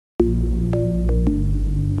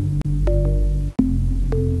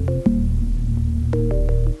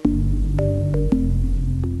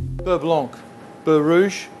Beurre Blanc, Beurre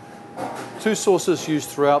Rouge, two sauces used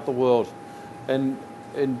throughout the world and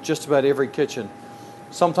in just about every kitchen.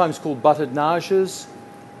 Sometimes called buttered nages,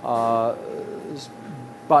 but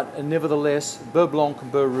nevertheless, Beurre Blanc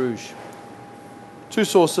and Beurre Rouge. Two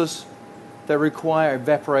sauces that require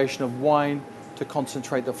evaporation of wine to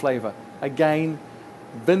concentrate the flavor. Again,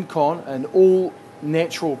 Vincon, an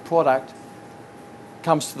all-natural product,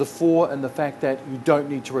 comes to the fore in the fact that you don't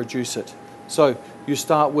need to reduce it. So you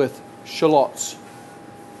start with shallots,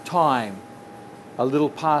 thyme, a little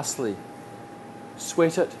parsley,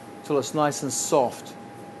 sweat it till it's nice and soft.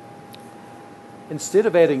 Instead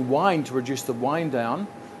of adding wine to reduce the wine down,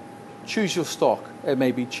 choose your stock. It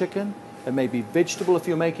may be chicken, it may be vegetable if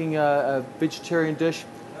you're making a vegetarian dish,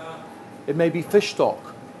 it may be fish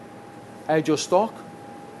stock. Add your stock,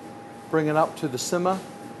 bring it up to the simmer,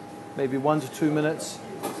 maybe 1 to 2 minutes.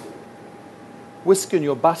 Whisk in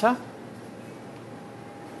your butter,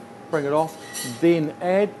 bring it off, then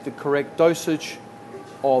add the correct dosage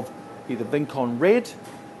of either Vincon red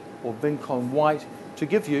or Vincon white to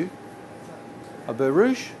give you a Beurre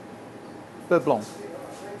Rouge, Beurre Blanc.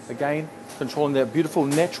 Again, controlling that beautiful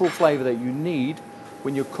natural flavor that you need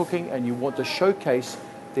when you're cooking and you want to showcase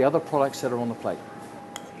the other products that are on the plate.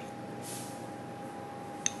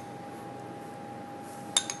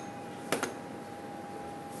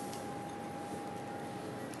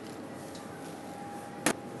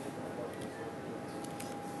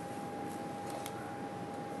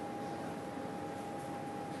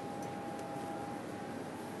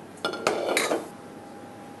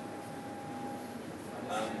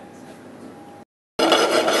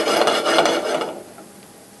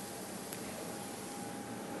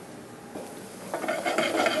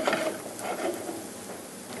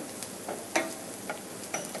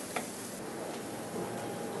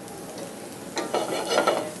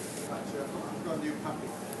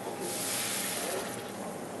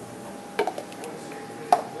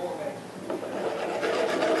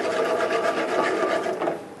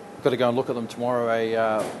 Got to go and look at them tomorrow,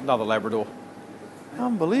 another Labrador.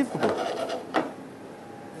 Unbelievable.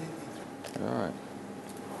 All right.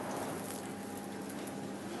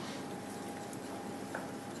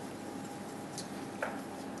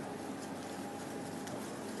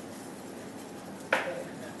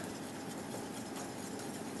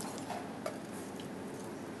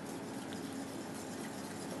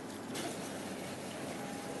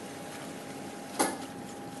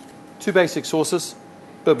 Two basic sauces.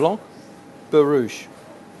 Beurre Blanc, Beurre Rouge.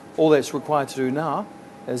 All that's required to do now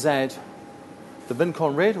is add the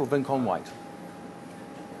Vincon red or Vincon white.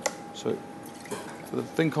 So for the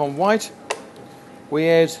Vincon white, we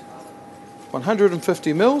add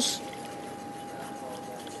 150 mils.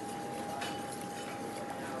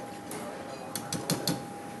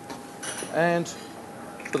 And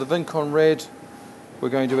for the Vincon red, we're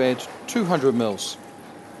going to add 200 mils.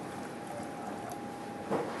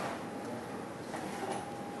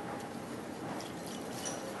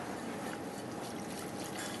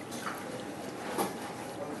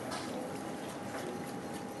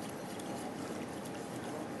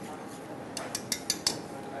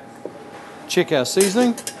 Check our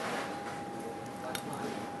seasoning.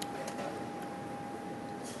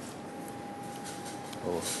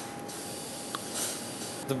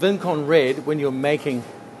 The Vincon red, when you're making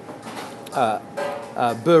Beurre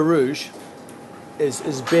Rouge,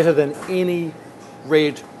 is better than any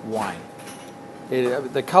red wine.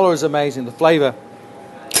 The colour is amazing. The flavour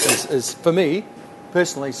is, for me,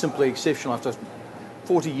 personally, simply exceptional. After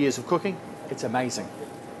 40 years of cooking, it's amazing.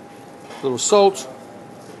 A little salt.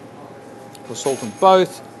 Salt in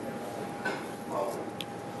both.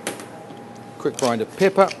 Quick grind of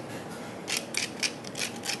pepper.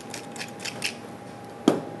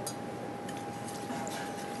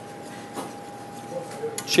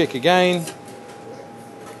 Check again.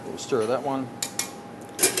 We'll stir that one.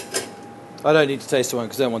 I don't need to taste the one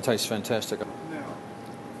because that one tastes fantastic.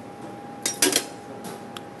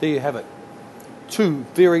 There you have it. Two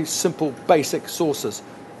very simple, basic sauces.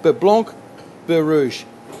 Beurre Blanc, Beurre Rouge.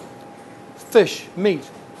 Fish, meat,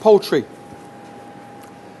 poultry.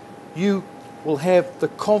 You will have the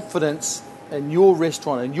confidence in your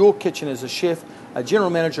restaurant, in your kitchen as a chef, a general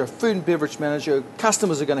manager, a food and beverage manager.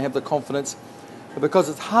 Customers are going to have the confidence. But because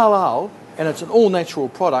it's halal and it's an all-natural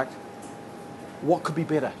product, what could be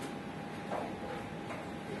better?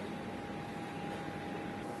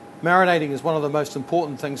 Marinating is one of the most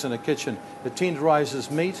important things in a kitchen. It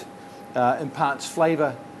tenderizes meat, imparts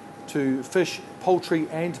flavour to fish, poultry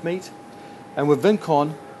and meat. And with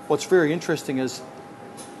Vincon, what's very interesting is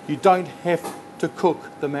you don't have to cook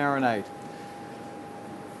the marinade.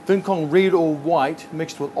 Vincon red or white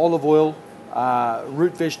mixed with olive oil,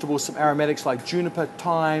 root vegetables, some aromatics like juniper,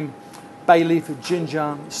 thyme, bay leaf,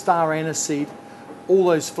 ginger, star anise seed, all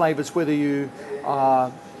those flavors, whether you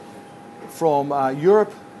are from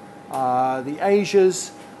Europe, the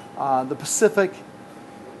Asias, the Pacific.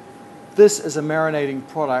 This is a marinating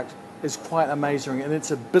product. Is quite amazing in its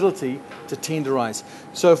ability to tenderize.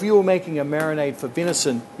 So if you were making a marinade for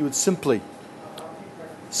venison, you would simply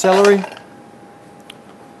celery,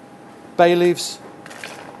 bay leaves,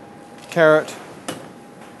 carrot,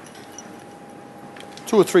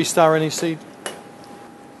 2 or 3 star anise seed,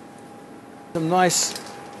 some nice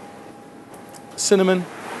cinnamon,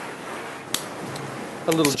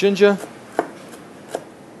 a little ginger,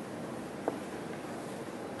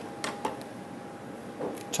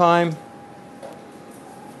 thyme,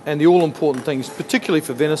 and the all-important things, particularly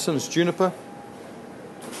for venison, is juniper,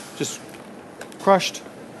 just crushed,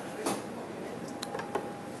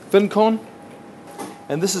 Vincon,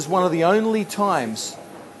 and this is one of the only times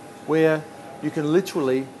where you can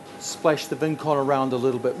literally splash the Vincon around a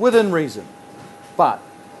little bit, within reason, but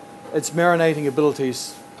its marinating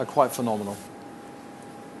abilities are quite phenomenal.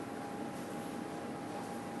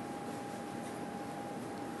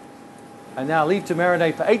 And now leave to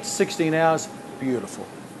marinate for 8 to 16 hours. Beautiful.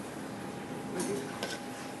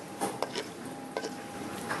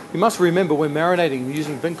 You must remember when marinating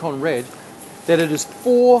using Vincon Red that it is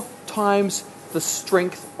 4 times the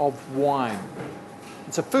strength of wine.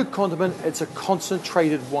 It's a food condiment, it's a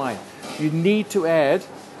concentrated wine. You need to add,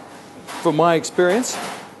 from my experience,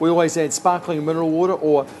 we always add sparkling mineral water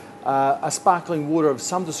or a sparkling water of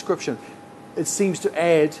some description. It seems to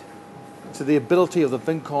add to the ability of the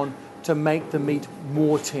Vincon to make the meat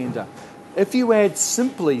more tender. If you add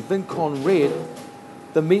simply Vincon Red,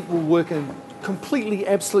 the meat will work in completely,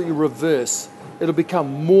 absolutely reverse. It'll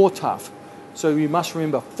become more tough. So you must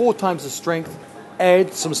remember 4 times the strength,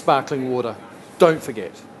 add some sparkling water. Don't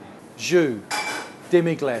forget. Jus,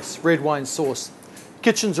 demi-glace, red wine sauce.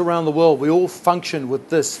 Kitchens around the world, we all function with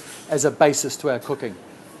this as a basis to our cooking.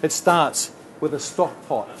 It starts with a stock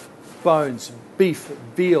pot, bones, beef,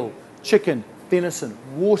 veal, chicken, venison,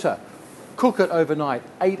 water. Cook it overnight,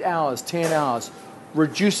 8 hours, 10 hours,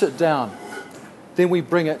 reduce it down. Then we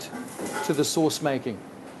bring it to the sauce making.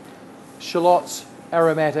 Shallots,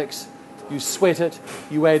 aromatics, you sweat it,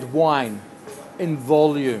 you add wine in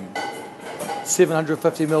volume.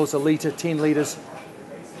 750 mils a litre, 10 litres,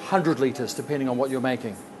 100 litres, depending on what you're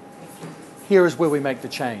making. Here is where we make the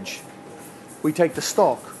change. We take the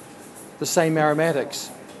stock, the same aromatics,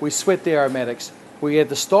 we sweat the aromatics, we add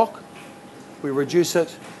the stock, we reduce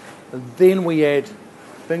it, and then we add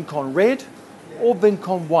Vincon Red or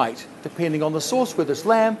Vincon White, depending on the sauce, whether it's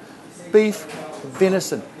lamb, beef,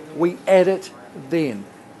 venison. We add it then.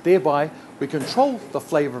 Thereby, we control the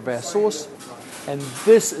flavour of our sauce, and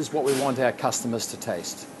this is what we want our customers to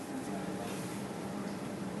taste.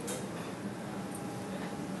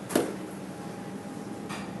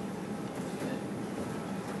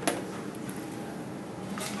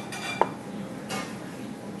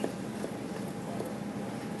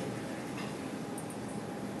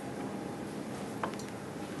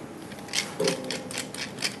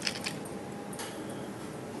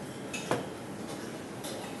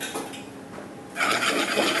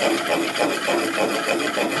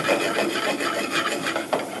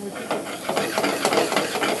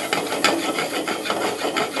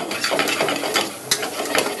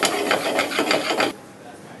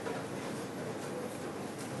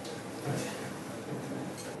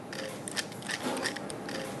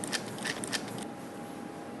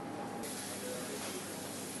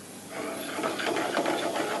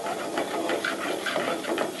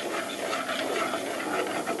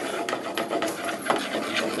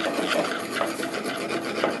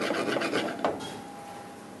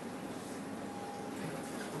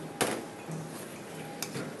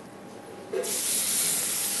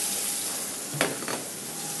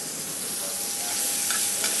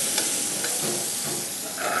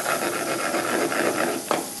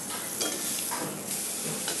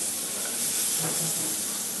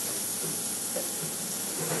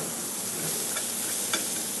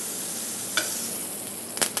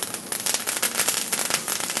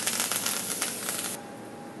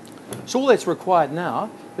 So all that's required now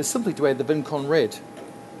is simply to add the Vincon Red.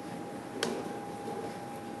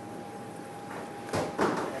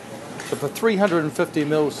 So for 350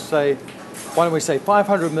 mils, say, why don't we say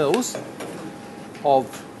 500 mils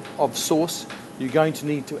of sauce, you're going to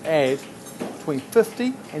need to add between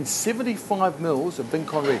 50 and 75 mils of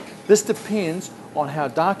Vincon Red. This depends on how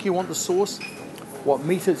dark you want the sauce, what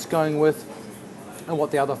meat it's going with, and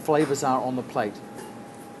what the other flavors are on the plate.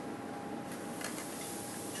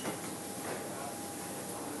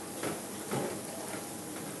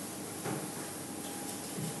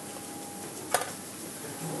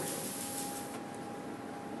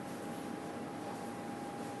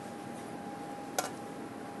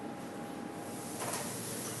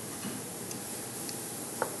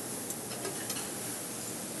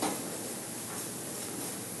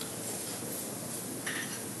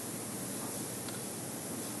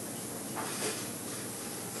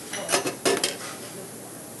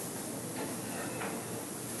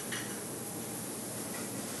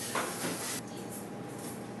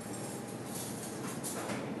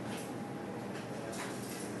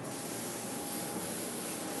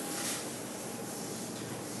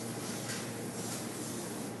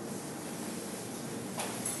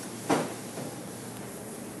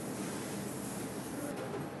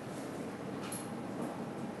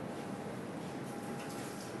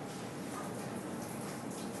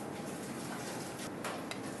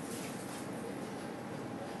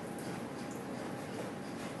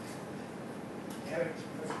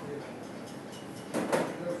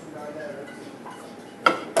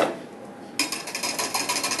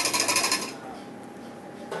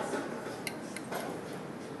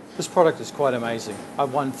 This product is quite amazing.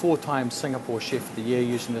 I've won 4 times Singapore Chef of the Year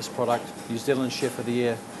using this product, New Zealand Chef of the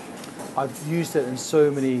Year. I've used it in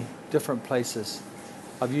so many different places.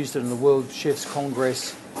 I've used it in the World Chefs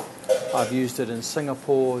Congress. I've used it in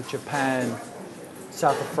Singapore, Japan,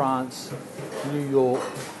 south of France, New York.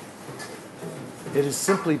 It is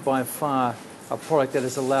simply by far a product that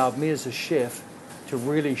has allowed me as a chef to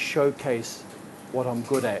really showcase what I'm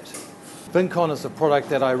good at. Vincon is a product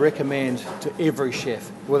that I recommend to every chef,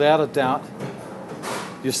 without a doubt.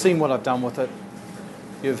 You've seen what I've done with it.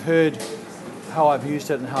 You've heard how I've used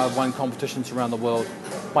it and how I've won competitions around the world.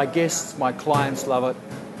 My guests, my clients love it.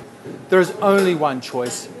 There is only one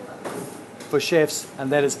choice for chefs, and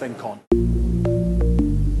that is Vincon.